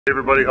Hey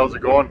everybody, how's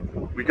it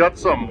going? We got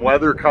some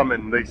weather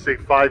coming. They say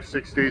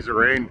 5-6 days of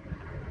rain.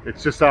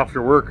 It's just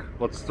after work.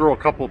 Let's throw a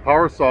couple of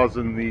power saws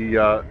in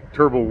the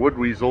turbo wood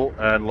weasel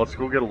and let's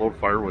go get a load of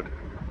firewood.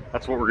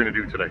 That's what we're gonna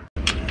do today.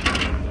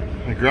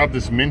 I grabbed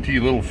this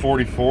minty little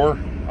 44.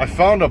 I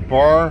found a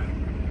bar.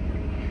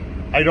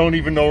 I don't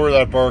even know where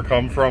that bar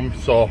come from,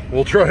 so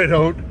we'll try it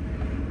out.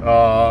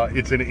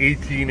 It's an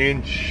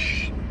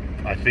 18-inch,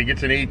 I think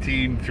it's an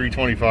 18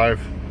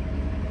 325.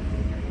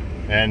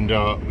 And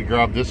we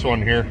grabbed this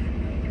one here,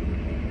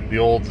 the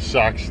old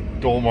Sachs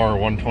Dolmar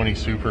 120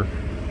 Super.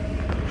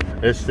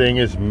 This thing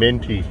is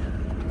minty.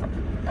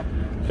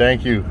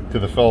 Thank you to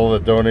the fellow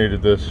that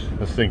donated this.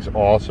 This thing's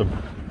awesome.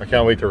 I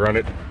can't wait to run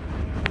it.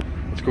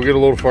 Let's go get a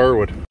load of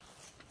firewood.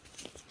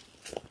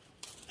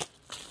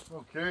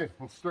 Okay,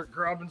 let's start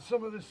grabbing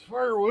some of this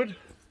firewood.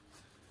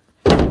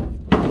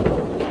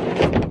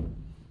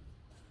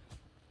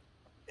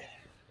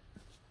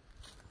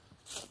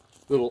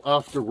 Little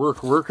after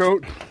work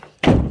workout.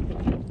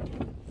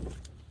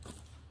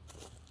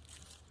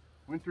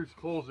 Winter's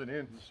closing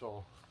in,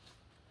 so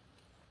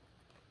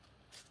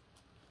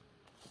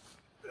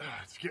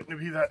it's getting to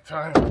be that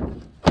time.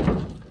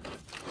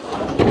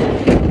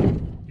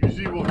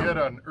 Usually we'll get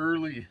an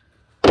early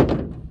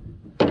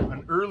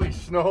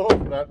snow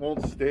that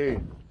won't stay.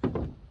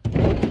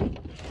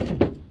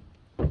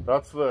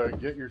 That's the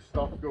get your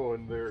stuff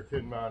going there,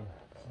 Tin Man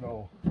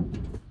snow.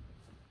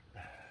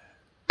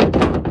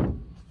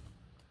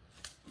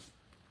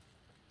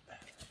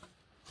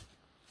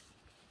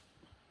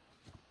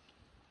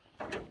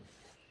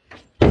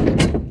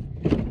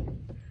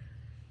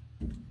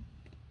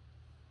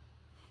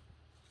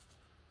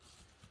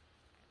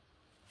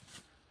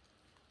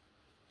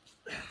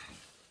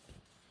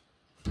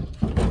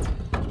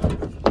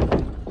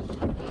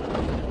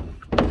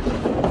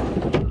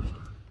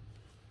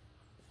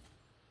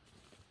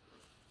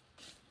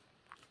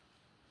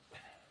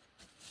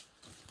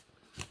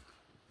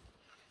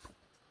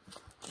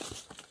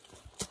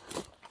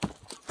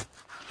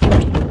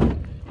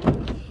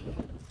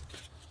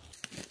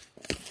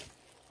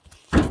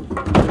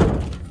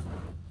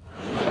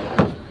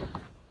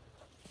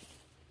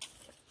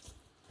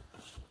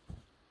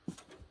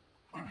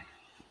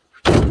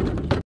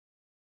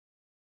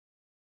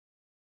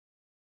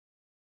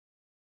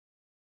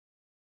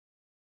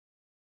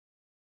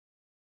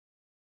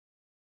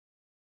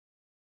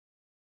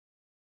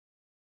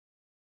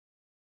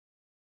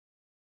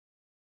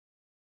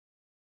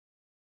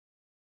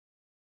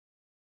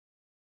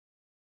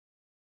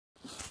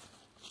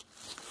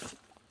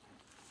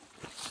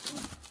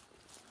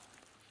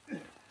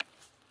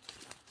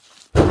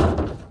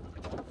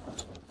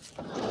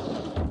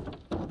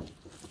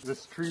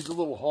 This tree's a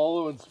little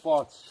hollow in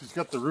spots. She's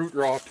got the root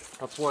rot.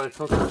 That's why I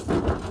took her.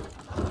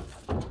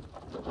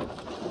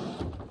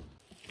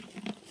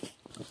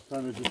 That's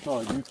kind of just how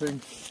I do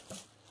things.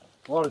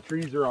 A lot of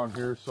trees around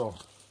here, so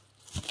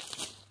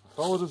a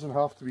fellow doesn't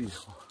have to be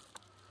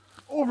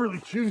overly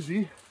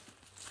choosy.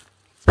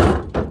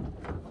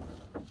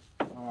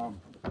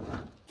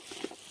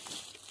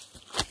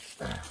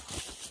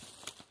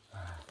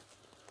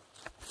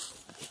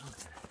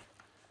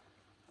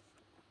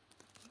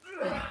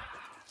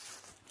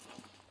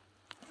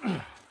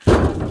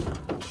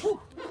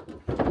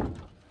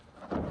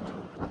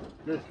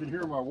 You guys can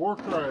hear my war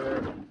cry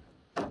there.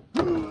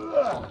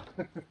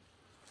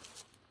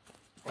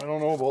 I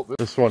don't know about this.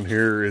 This one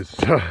here is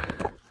it's a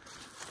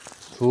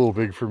little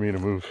big for me to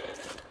move.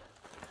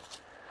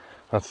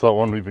 That's that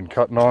one we've been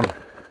cutting on.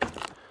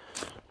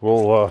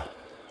 We'll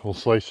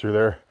slice her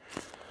there.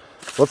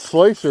 Let's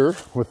slice her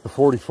with the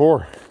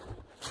 44.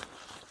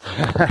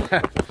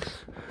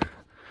 Let's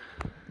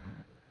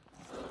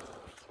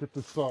get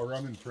this saw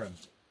running,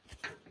 friends.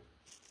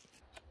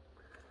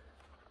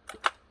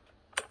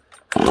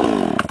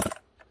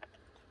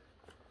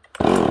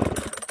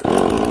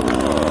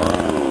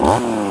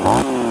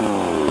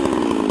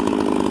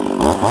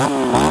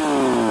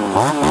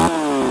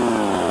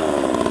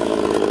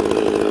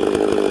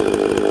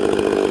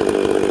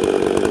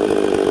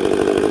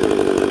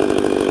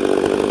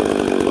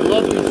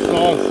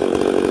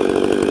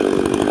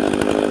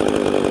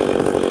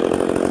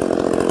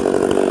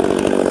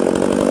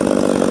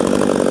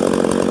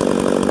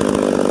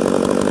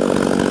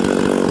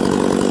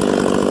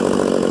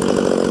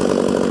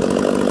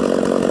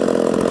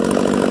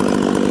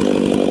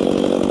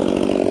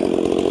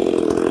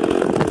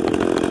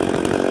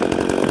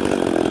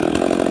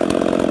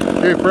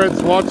 Okay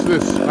friends, watch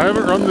this. I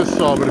haven't run this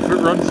saw, but if it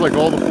runs like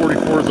all the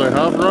 44s I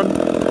have run,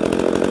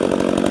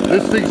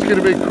 this thing's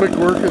gonna make quick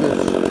work of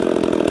this.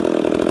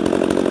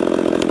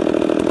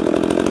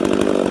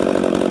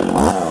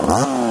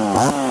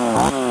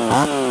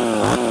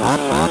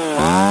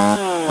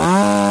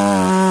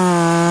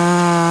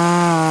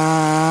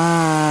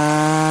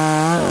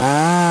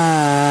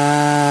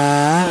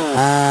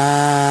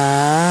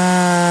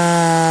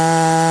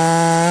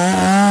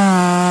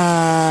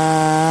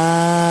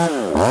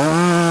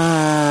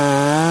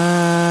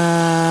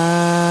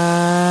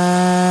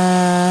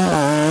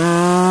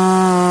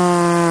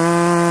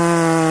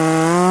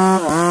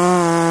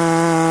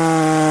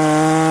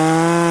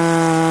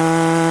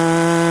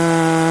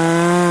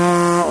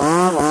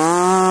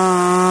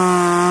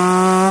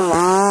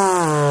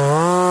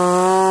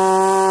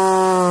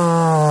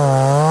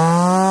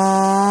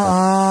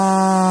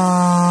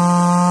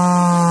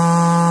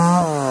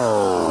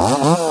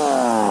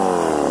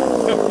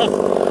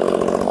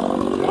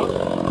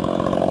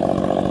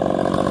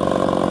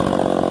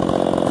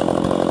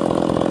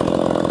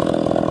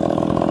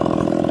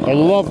 I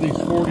love these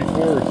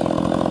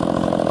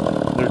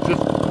 44s. They're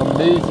just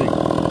amazing.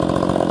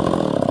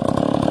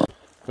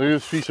 Look at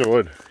this piece of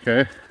wood,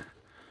 okay?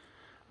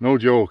 No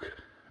joke.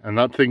 And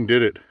that thing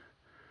did it.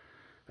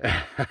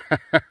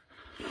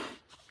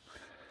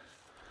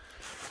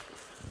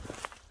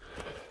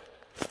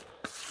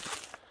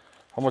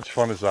 How much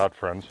fun is that,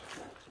 friends?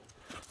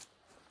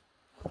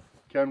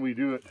 Can we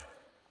do it?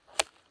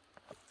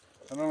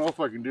 I don't know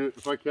if I can do it.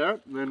 If I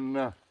can't,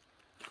 then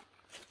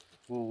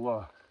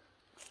we'll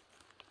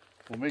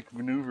make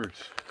maneuvers.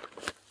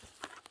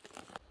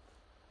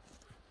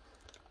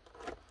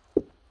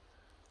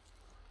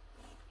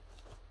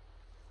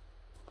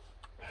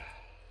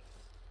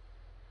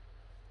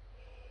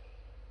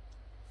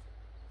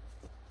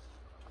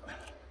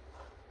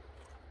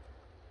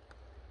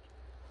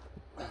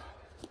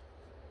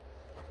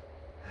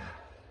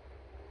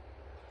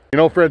 You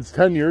know, friends,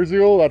 10 years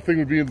ago, that thing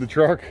would be in the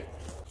truck.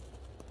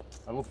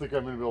 I don't think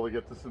I'm going to be able to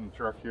get this in the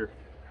truck here.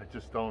 I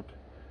just don't.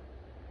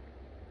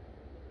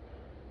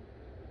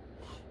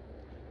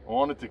 I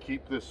wanted to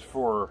keep this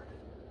for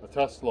a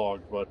test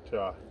log, but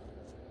I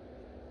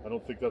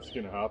don't think that's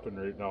going to happen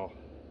right now.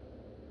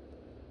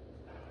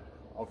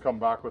 I'll come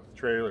back with the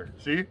trailer.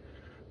 See?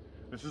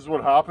 This is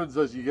what happens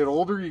as you get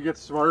older, you get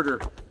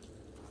smarter.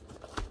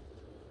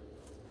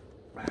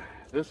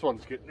 This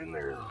one's getting in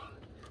there.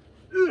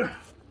 Ugh.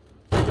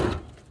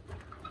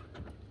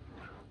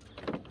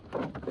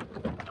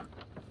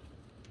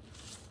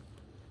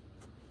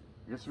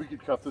 I guess we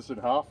could cut this in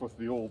half with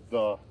the old,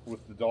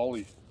 with the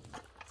dolly.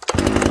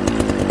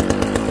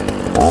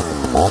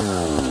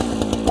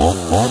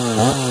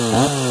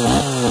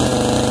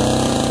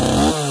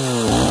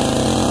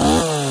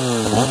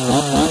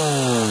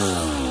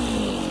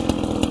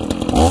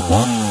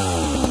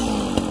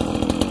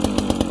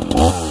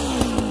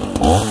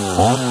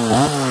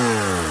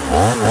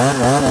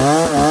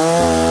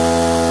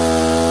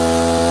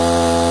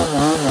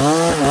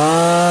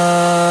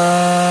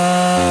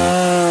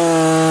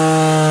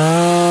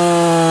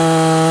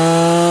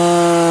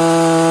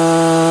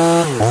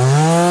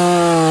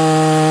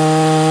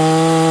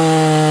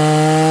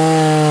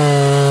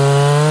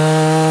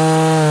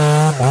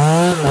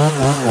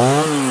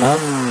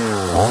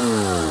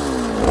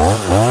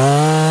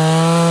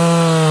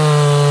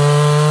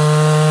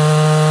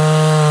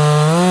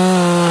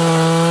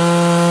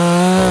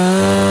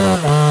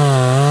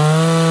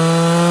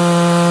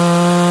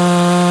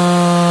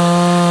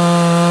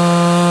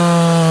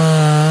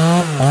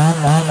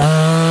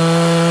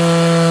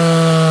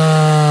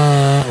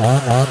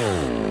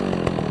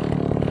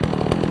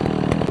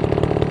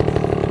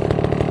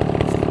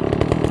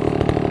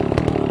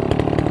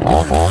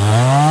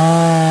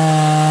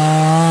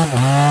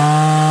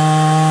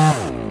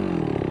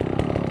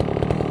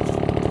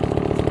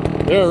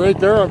 Yeah, right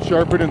there I'm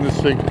sharpening this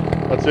thing.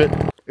 That's it.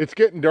 It's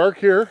getting dark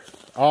here.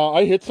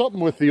 I hit something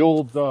with the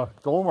old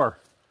Dolmar.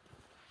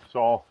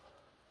 So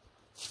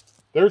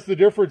there's the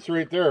difference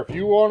right there. If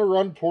you want to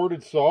run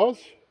ported saws,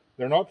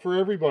 they're not for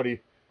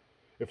everybody.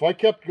 If I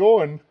kept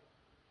going,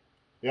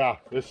 yeah,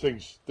 this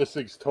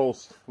thing's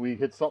toast. We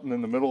hit something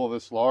in the middle of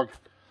this log.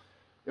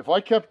 If I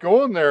kept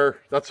going there,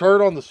 that's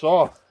hard on the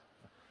saw.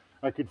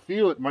 I could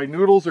feel it. My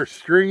noodles are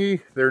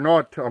stringy. They're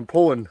not, I'm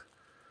pulling.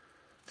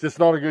 It's just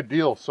not a good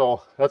deal.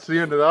 So that's the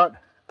end of that.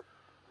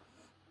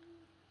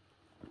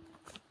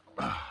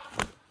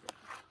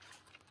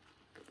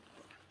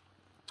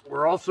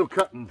 We're also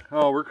cutting,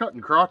 we're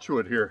cutting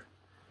crotchwood here.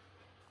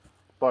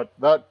 But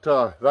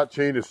that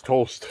chain is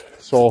toast.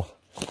 So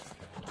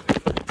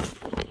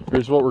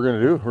here's what we're going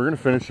to do. We're going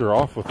to finish her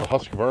off with the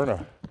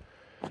Husqvarna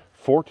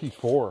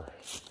 44.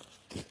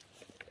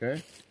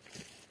 Okay.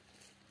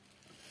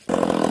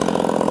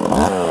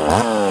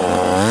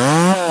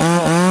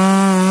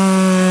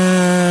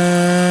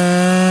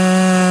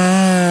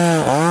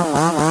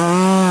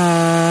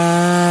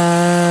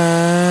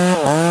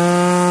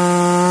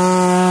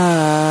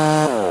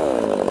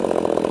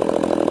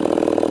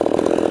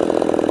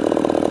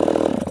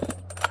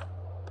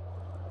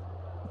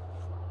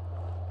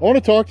 I want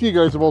to talk to you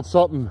guys about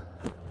something.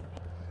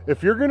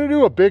 If you're going to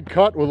do a big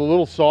cut with a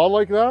little saw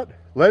like that,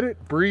 let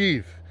it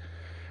breathe.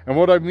 And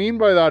what I mean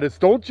by that is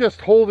don't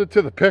just hold it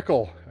to the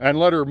pickle and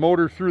let her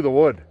motor through the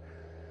wood.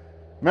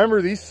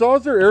 Remember, these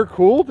saws are air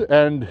cooled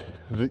and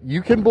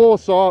you can blow a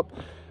saw up.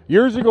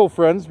 Years ago,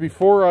 friends,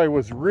 before I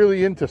was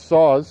really into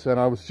saws and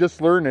I was just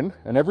learning,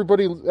 and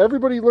everybody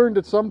learned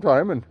at some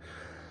time, and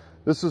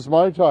this is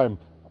my time.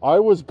 I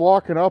was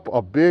blocking up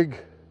a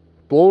big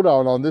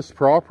blowdown on this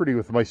property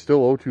with my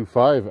Stihl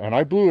 025, and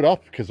I blew it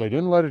up because I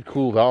didn't let it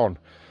cool down.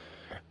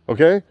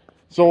 Okay,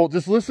 so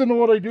just listen to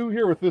what I do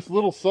here with this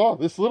little saw.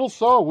 This little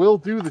saw will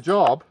do the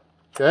job.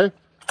 Okay.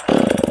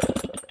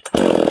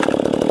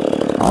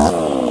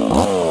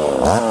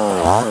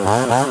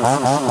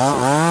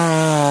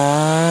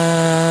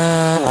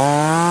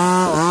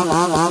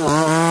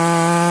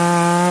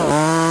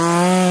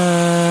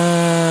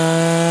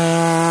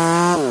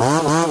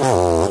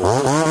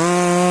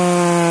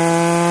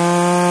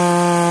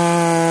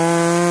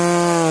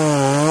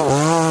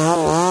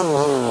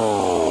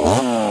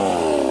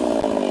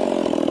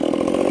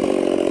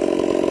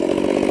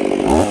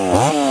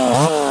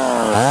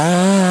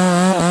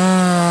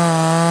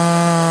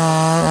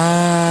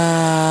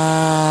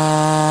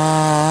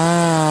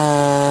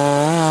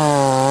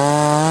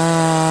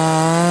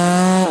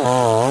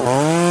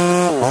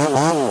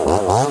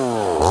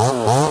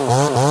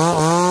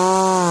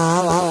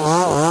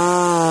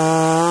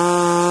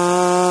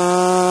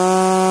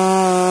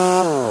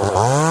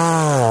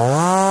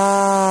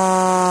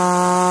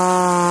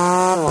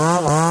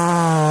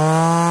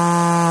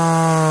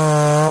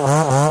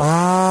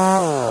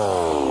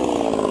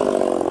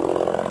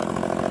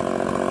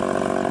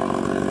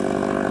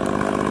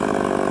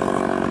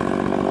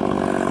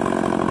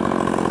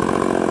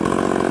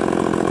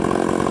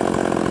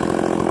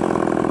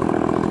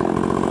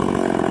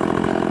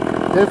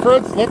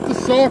 friends, let the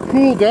saw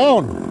cool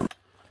down.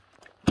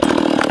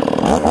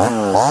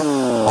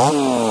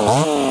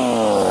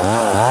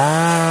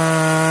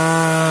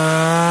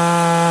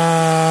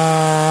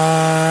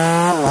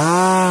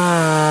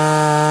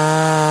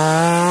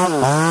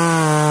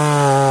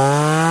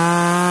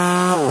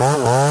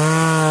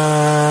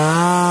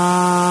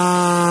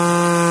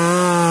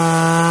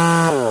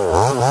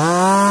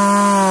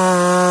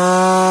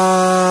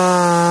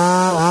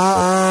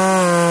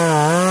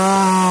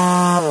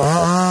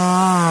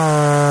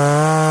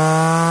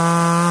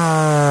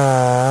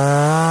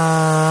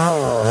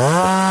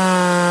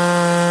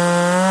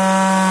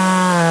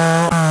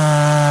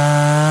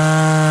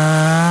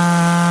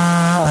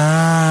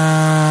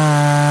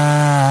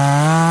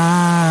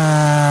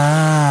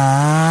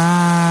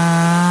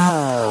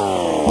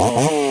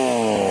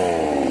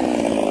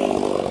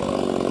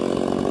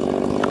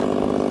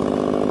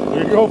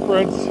 There you go,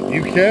 friends.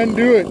 You can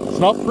do it. It's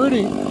not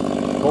pretty,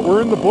 but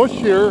we're in the bush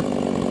here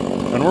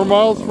and we're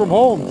miles from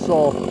home,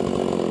 so.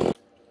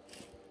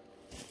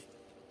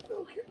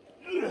 Okay.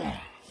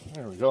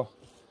 There we go.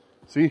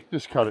 See,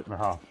 just cut it in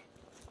half.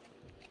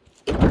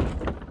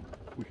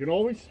 We can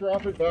always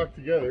strap it back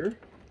together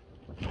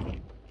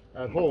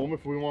at home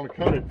if we want to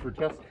cut it for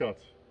test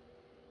cuts.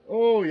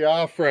 Oh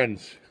yeah,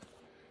 friends.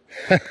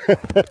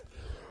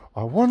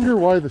 I wonder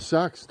why the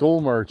Sachs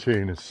Dolmar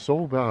chain is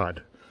so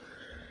bad.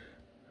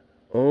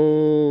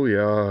 Oh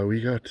yeah,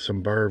 we got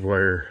some barbed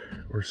wire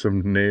or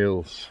some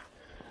nails.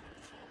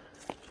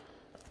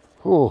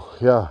 Oh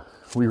yeah,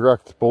 we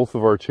wrecked both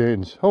of our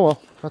chains. Oh well,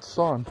 that's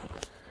sawing.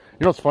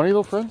 You know what's funny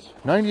though, friends?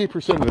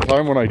 98% of the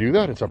time when I do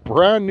that, it's a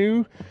brand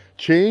new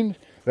chain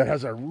that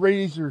has a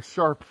razor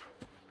sharp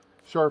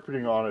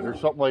sharpening on it or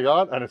something like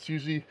that, and it's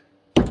usually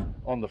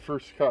on the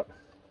first cut.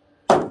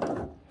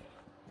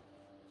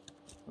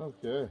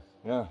 Okay,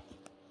 yeah.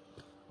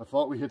 I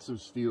thought we hit some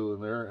steel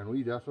in there, and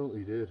we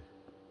definitely did.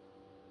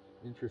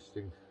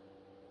 Interesting.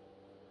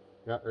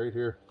 Yeah, right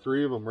here.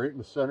 3 of them right in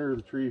the center of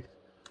the tree.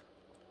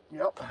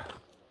 Yep.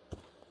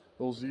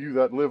 Those of you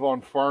that live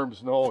on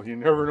farms know you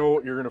never know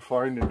what you're going to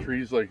find in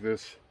trees like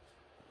this.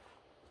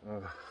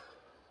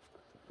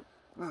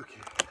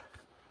 Okay.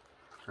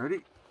 Ready?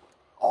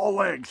 All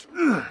legs.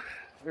 Ugh.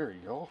 There you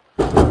go.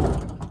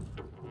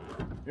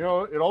 You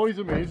know, it always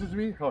amazes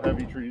me how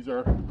heavy trees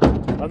are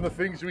and the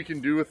things we can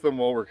do with them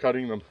while we're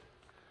cutting them.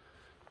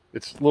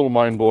 It's a little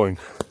mind-blowing.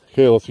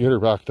 Okay, let's get her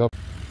backed up.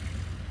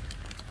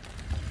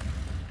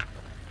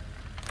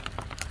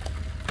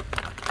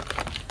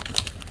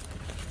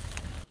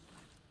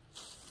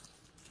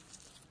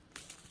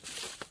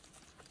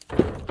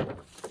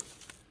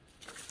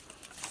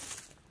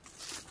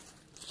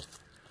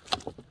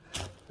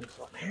 This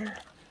one here.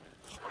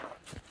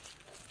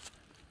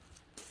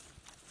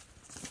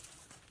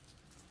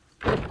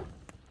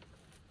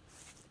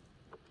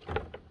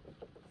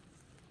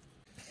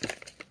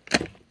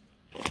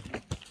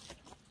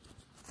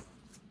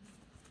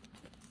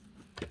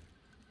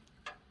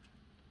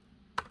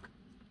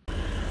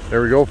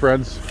 There we go,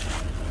 friends.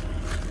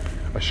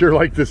 I sure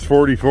like this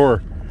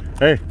 44.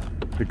 Hey,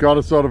 it got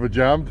us out of a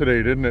jam today,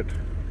 didn't it?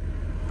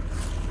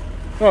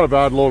 Not a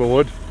bad load of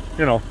wood.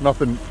 You know,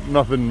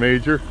 nothing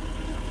major.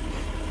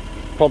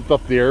 Pumped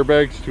up the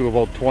airbags to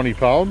about 20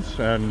 pounds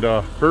and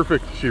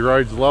perfect. She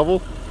rides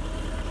level.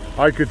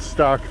 I could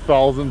stack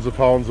thousands of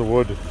pounds of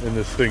wood in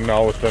this thing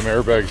now with them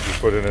airbags we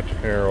put in it.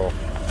 Here, oh.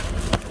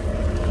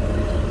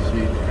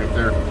 See, right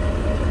there.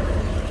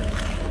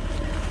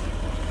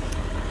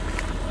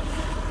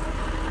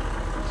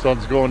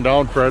 Sun's going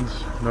down,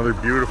 friends. Another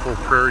beautiful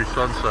prairie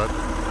sunset.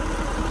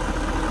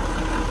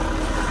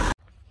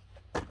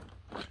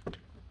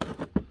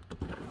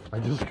 I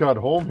just got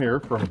home here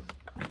from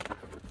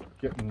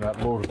getting that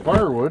load of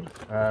firewood,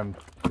 and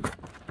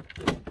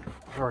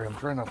sorry, I'm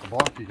trying not to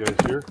block you guys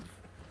here.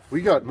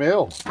 We got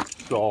mail,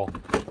 so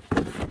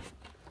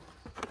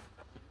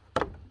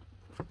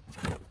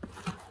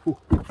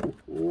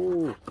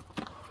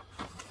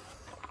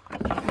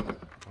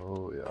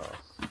oh yeah.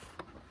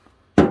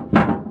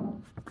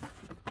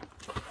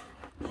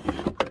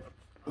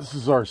 This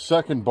is our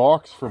second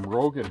box from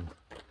Rogan.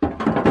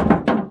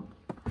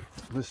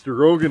 Mr.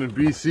 Rogan in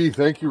BC.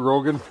 Thank you,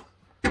 Rogan.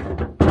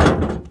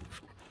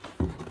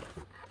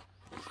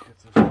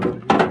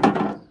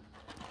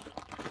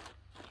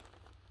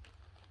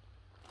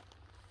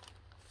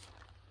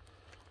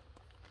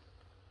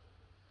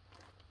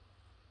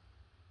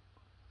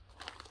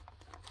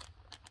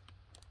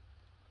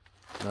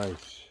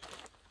 Nice.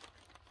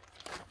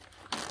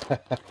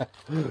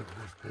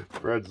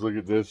 Friends, look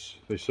at this.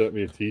 They sent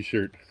me a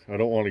t-shirt. I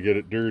don't want to get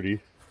it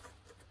dirty.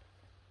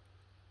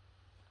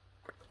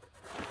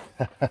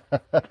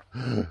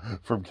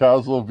 From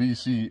Caslow,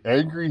 BC.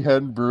 Angry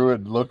Hen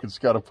Brewing. Look, it's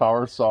got a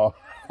power saw.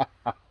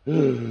 I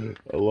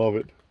love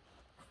it.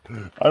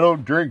 I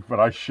don't drink, but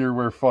I sure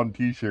wear fun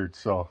t-shirts.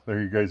 So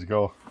there you guys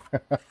go.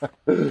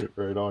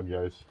 Right on,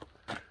 guys.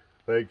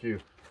 Thank you.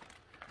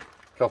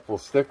 Couple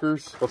of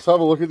stickers. Let's have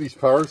a look at these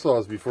power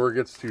saws before it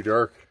gets too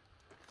dark.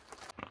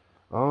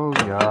 Oh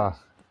yeah.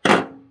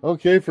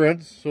 Okay,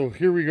 friends, so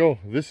here we go.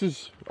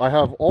 I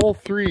have all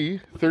three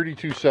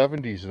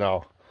 3270s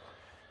now.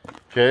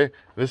 Okay,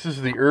 this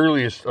is the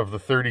earliest of the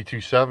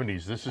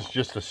 3270s. This is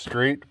just a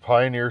straight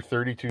Pioneer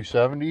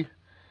 3270.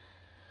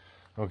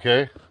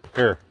 Okay,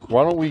 here,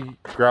 why don't we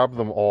grab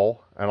them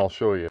all and I'll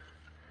show you.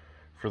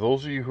 For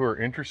those of you who are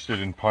interested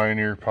in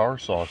Pioneer power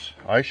saws,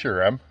 I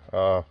sure am.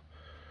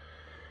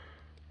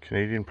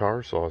 Canadian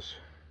power saws.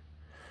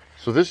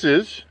 So this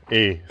is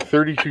a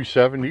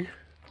 3270,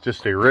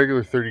 just a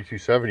regular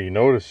 3270.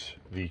 Notice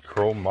the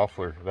chrome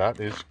muffler. That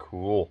is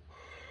cool.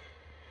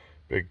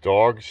 Big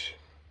dogs.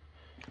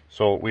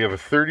 So we have a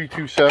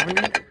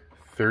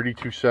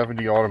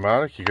 3270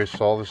 automatic. You guys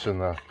saw this in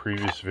the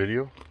previous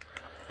video.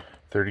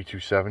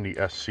 3270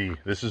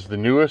 SC. This is the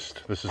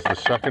newest. This is the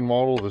second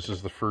model. This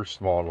is the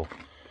first model.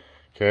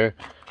 Okay,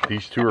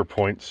 these two are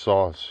point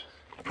saws.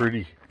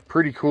 Pretty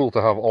cool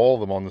to have all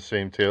of them on the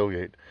same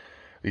tailgate.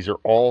 These are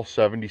all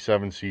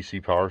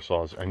 77cc power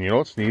saws. And you know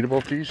what's neat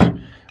about these?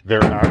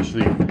 They're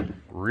actually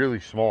really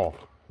small.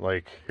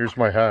 Like, here's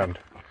my hand.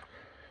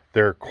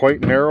 They're quite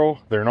narrow.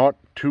 They're not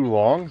too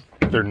long.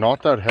 They're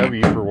not that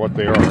heavy for what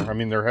they are. I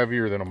mean, they're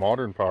heavier than a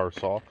modern power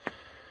saw,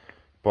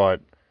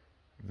 but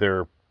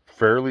they're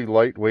fairly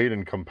lightweight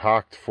and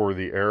compact for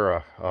the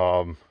era.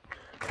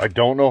 I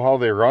don't know how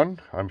they run.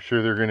 I'm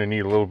sure they're going to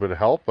need a little bit of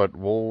help, but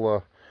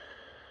we'll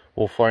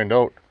find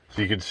out.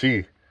 So you can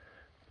see,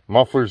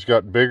 muffler's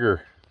got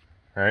bigger,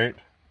 right?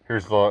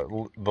 Here's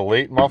the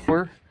late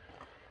muffler,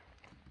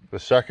 the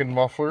second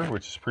muffler,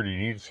 which is pretty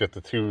neat. It's got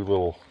the two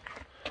little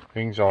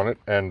things on it,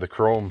 and the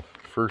chrome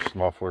first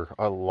muffler.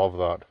 I love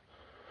that.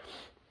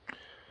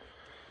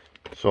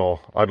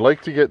 So I'd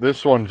like to get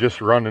this one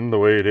just running the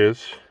way it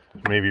is,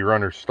 maybe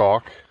runner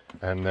stock,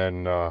 and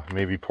then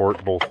maybe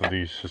port both of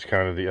these is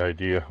kind of the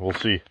idea. We'll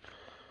see,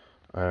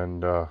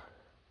 and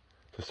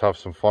just have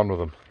some fun with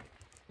them.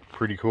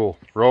 Pretty cool.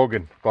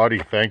 Rogan, buddy,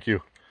 thank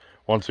you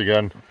once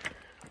again.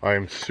 I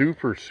am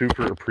super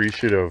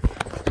appreciative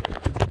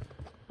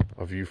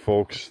of you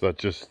folks that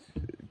just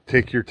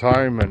take your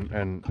time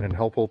and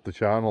help out the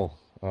channel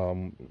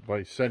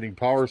by sending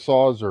power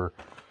saws or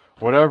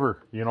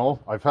whatever, you know.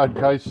 I've had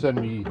guys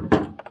send me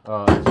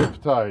zip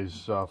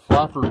ties,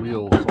 flapper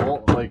wheels,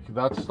 all like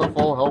that stuff.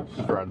 All helps,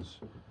 friends,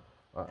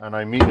 and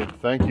I mean it.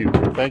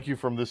 Thank you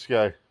from this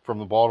guy, from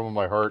the bottom of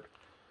my heart.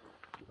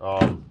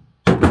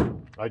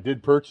 I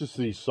did purchase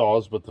these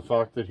saws, but the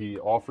fact that he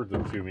offered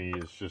them to me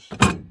is just,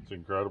 it's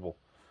incredible.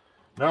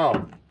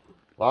 Now,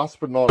 last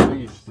but not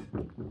least,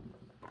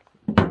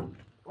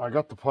 I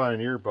got the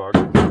Pioneer bug.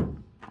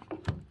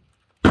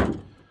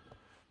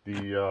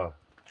 The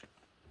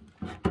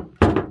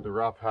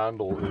wrap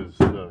handle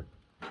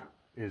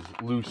is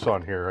loose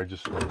on here. I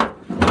just didn't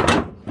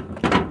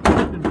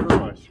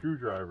put my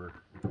screwdriver.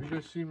 Have you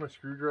guys seen my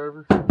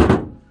screwdriver?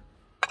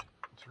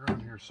 It's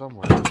around here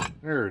somewhere.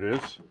 There it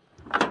is.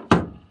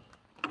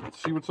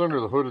 Let's see what's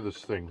under the hood of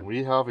this thing.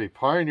 We have a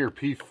Pioneer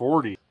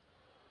P40.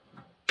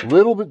 A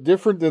little bit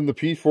different than the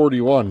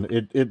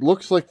P41. It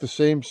looks like the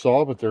same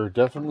saw, but there are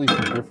definitely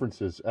some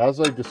differences. As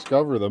I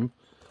discover them,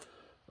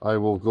 I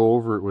will go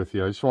over it with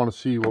you. I just want to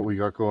see what we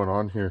got going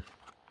on here.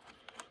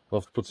 I'll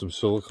have to put some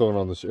silicone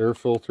on this air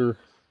filter.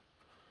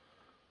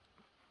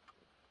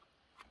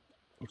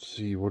 Let's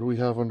see, what do we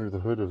have under the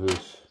hood of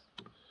this?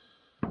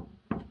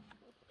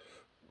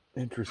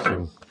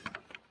 Interesting.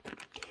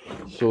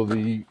 So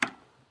the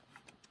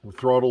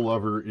throttle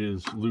lever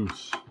is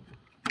loose,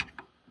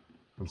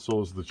 and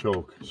so is the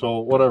choke. So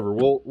whatever,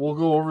 we'll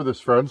go over this,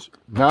 friends.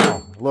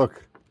 Now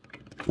look,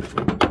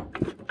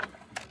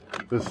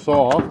 this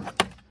saw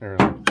here,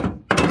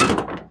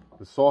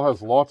 the saw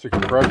has lots of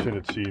compression,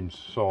 it seems.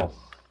 So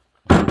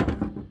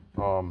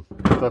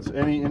if that's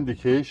any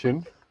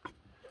indication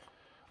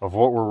of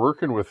what we're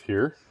working with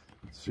here,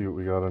 let's see what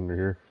we got under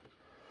here.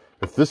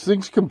 If this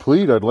thing's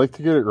complete, I'd like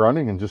to get it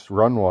running and just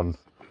run one.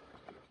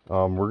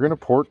 We're going to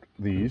port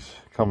these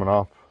coming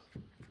up.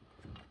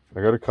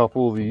 I got a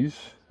couple of these,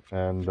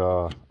 and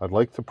I'd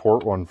like to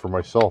port one for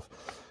myself.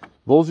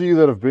 Those of you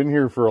that have been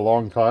here for a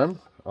long time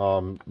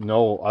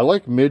know I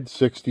like mid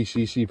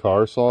 60cc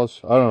power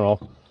saws. I don't know.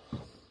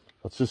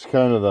 That's just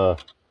kind of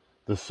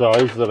the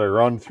size that I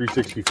run.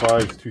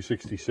 365s,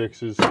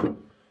 266s.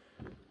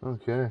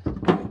 Okay.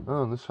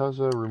 Oh, and this has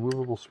a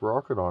removable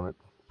sprocket on it.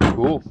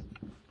 Cool.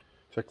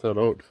 Check that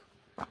out.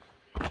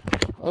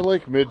 I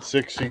like mid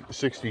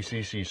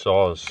 60cc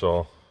saws,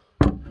 so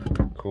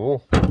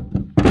cool.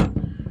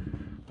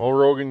 Well,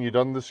 Rogan, you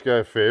done this guy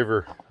a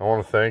favor. I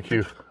want to thank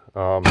you.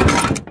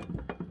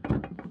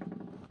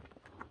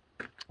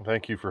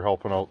 Thank you for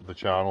helping out the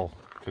channel,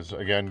 because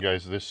again,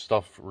 guys, this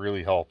stuff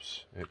really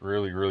helps. It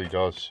really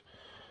does.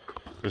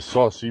 This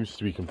saw seems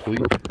to be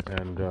complete,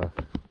 and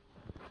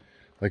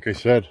like I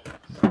said,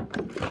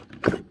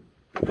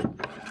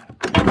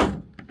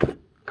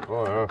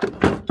 oh yeah,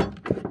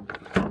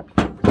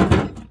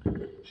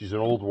 she's an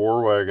old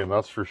war wagon,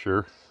 that's for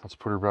sure. Let's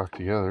put her back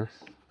together.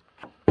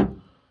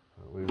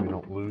 That way we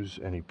don't lose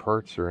any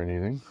parts or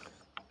anything.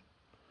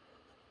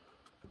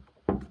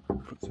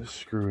 Put this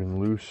screw in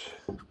loose.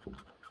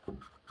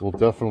 We'll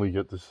definitely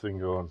get this thing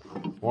going.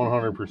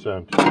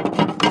 100%.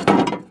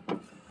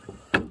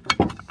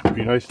 It'd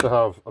be nice to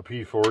have a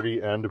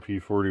P40 and a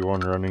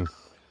P41 running.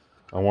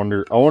 I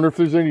wonder if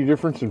there's any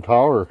difference in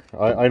power.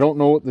 I don't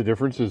know what the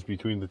difference is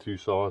between the two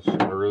saws.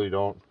 I really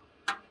don't.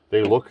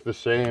 They look the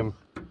same.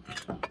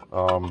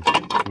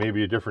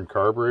 Maybe a different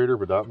carburetor,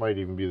 but that might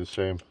even be the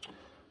same.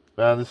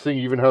 Man, this thing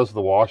even has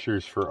the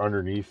washers for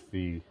underneath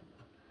the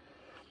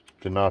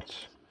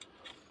nuts.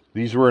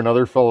 These were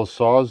another fellow's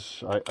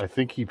saws. I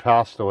think he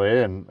passed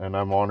away, and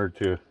I'm honored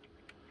to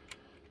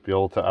be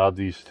able to add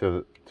these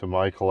to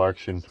my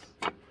collection.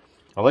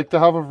 I like to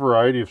have a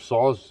variety of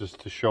saws just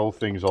to show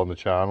things on the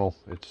channel.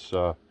 It's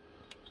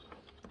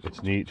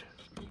neat.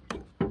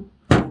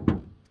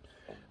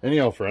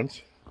 Anyhow,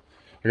 friends,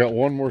 I got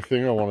one more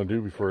thing I want to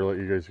do before I let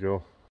you guys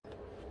go.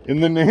 In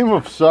the name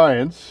of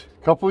science,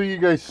 a couple of you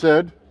guys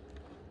said,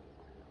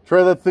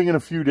 try that thing in a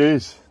few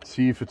days,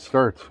 see if it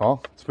starts.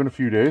 Well, it's been a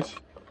few days.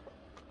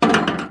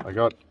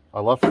 I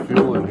left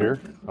fuel in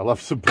here. I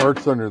left some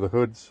parts under the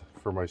hoods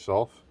for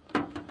myself.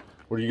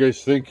 What do you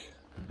guys think?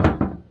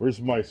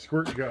 Where's my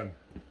squirt gun?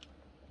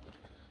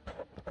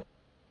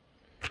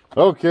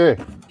 Okay.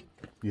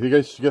 You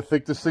guys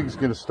think this thing's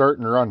gonna start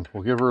and run?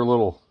 We'll give her a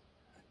little.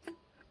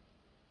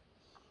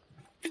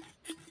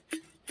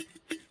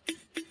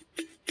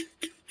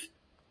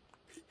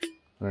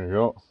 There you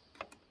go.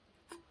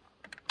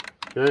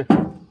 Okay.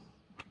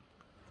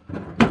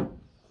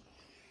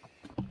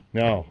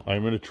 Now,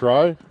 I'm going to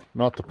try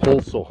not to pull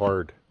so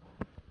hard.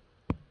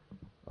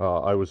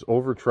 I was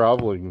over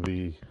traveling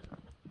the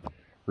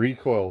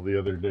recoil the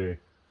other day.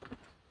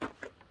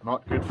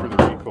 Not good for the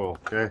recoil.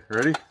 Okay,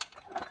 ready?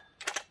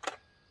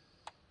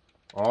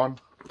 On.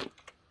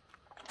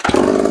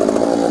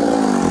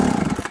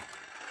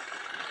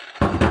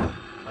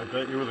 I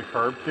bet you with a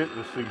carb kit,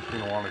 this thing's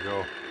going to want to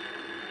go.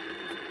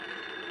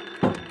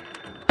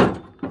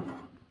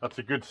 That's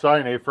a good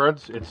sign, eh,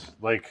 friends? It's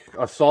like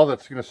a saw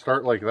that's going to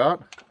start like that.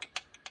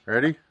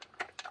 Ready?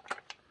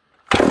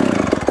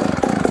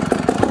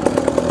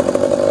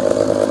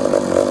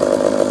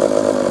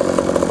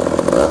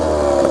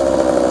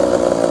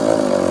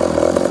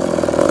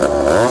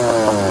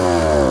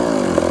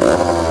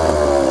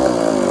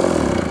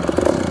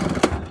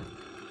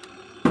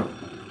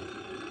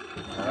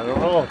 I don't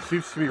know, it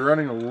seems to be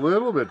running a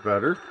little bit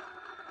better.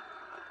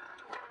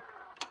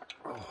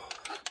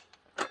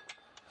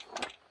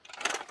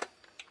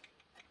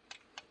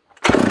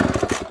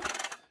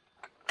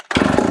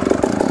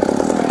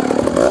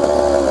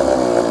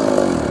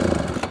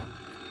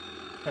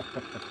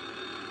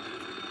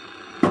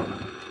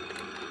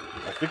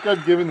 I think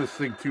I'm giving this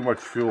thing too much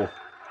fuel.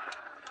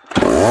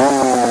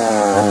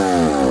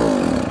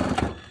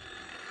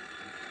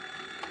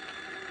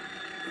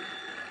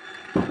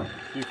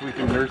 See if we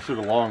can nurse it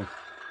along.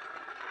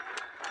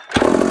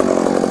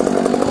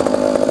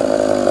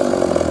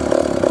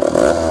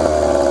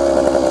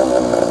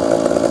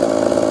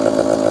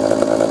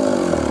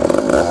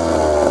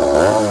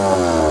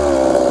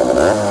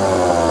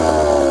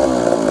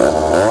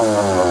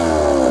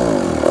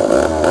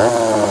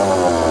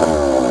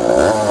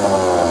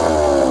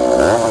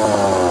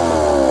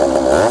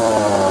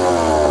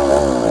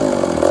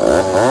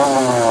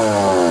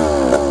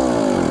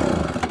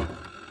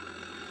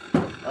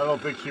 I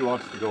don't think she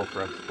wants to go,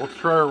 friends. Let's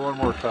try her one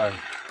more time.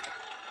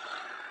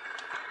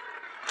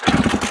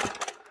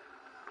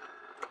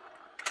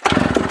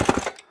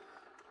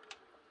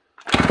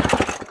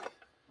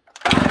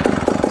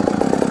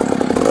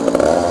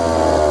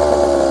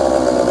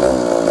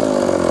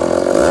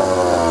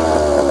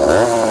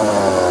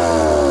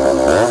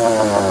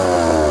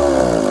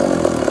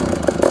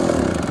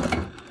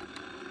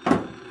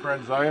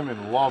 Friends, I am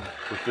in love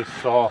with this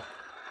saw.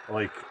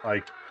 Like,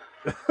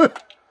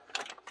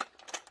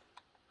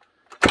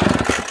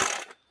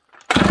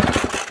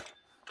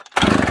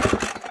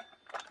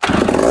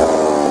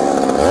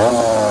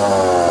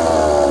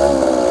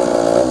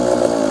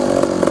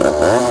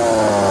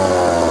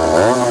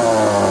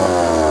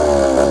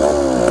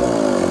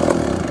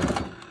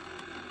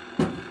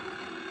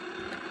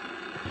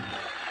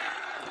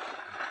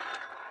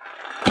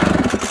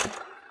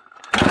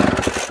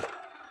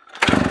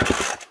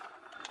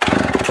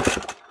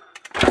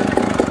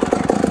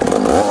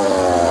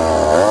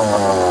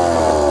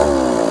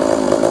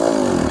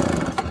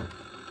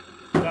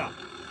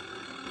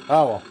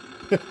 oh well.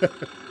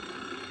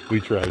 We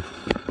tried.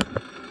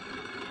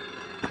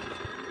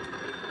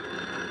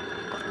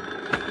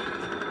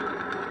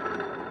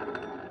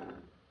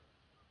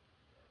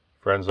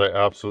 Friends, I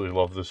absolutely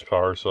love this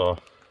power saw.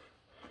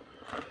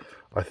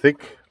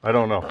 I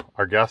don't know,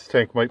 our gas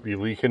tank might be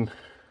leaking.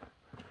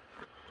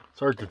 It's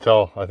hard to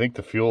tell. I think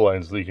the fuel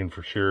line's leaking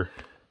for sure.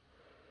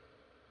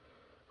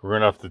 We're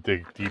gonna have to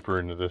dig deeper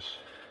into this,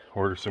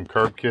 order some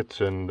carb kits,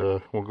 and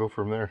we'll go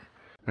from there.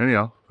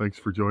 Anyhow, thanks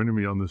for joining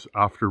me on this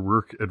after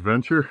work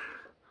adventure.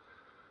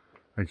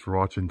 Thanks for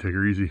watching. Take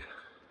her easy.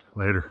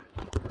 Later.